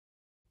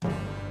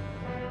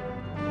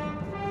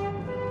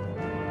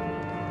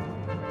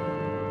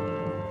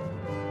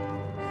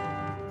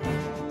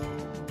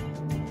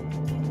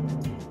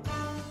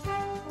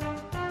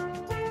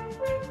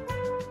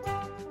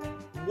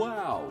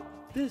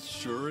This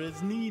sure is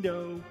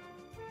neato.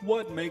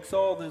 What makes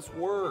all this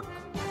work?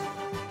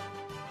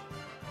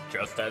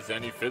 Just as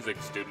any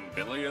physics student,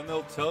 Billy, and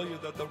they'll tell you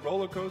that the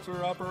roller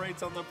coaster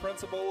operates on the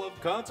principle of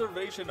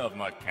conservation of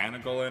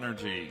mechanical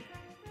energy.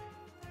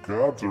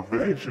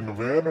 Conservation of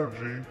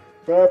energy?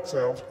 That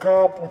sounds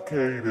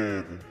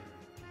complicated.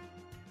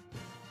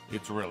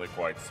 It's really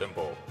quite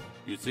simple.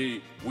 You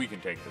see, we can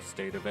take the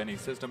state of any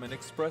system and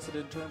express it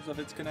in terms of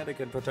its kinetic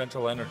and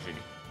potential energy.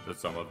 The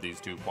sum of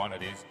these two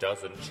quantities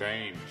doesn't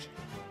change.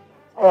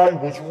 I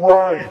was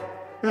right.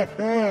 It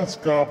is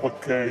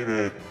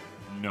complicated.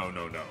 No.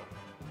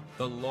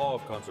 The law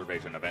of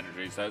conservation of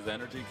energy says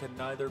energy can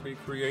neither be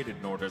created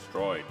nor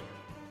destroyed.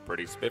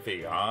 Pretty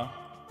spiffy, huh?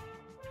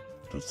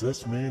 Does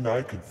this mean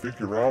I can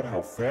figure out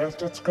how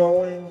fast it's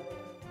going?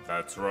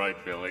 That's right,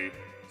 Billy.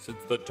 Since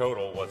the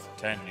total was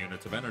 10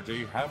 units of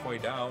energy, halfway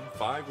down,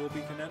 5 will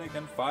be kinetic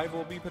and 5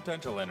 will be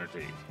potential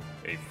energy.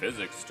 A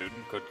physics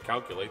student could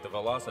calculate the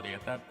velocity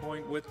at that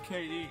point with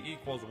KE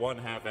equals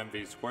 1/2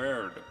 mv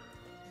squared.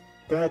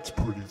 That's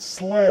pretty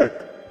slick.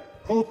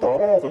 Who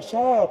thought all this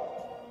up?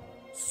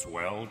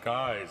 Swell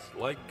guys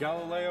like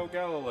Galileo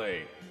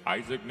Galilei,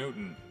 Isaac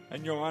Newton,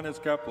 and Johannes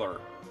Kepler.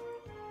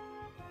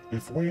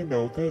 If we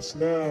know this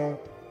now,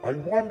 I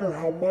wonder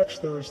how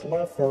much there is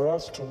left for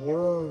us to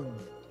learn.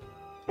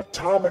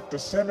 Atomic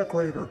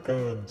disintegrator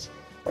guns,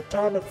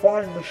 atomic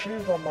flying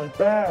machines on my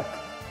back,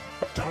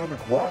 atomic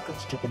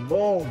rockets to the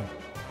moon,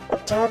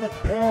 atomic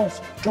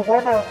pills to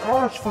run our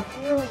cars for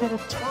years at a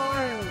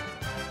time.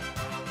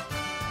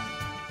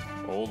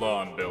 Hold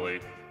on, Billy.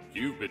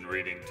 You've been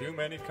reading too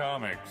many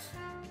comics.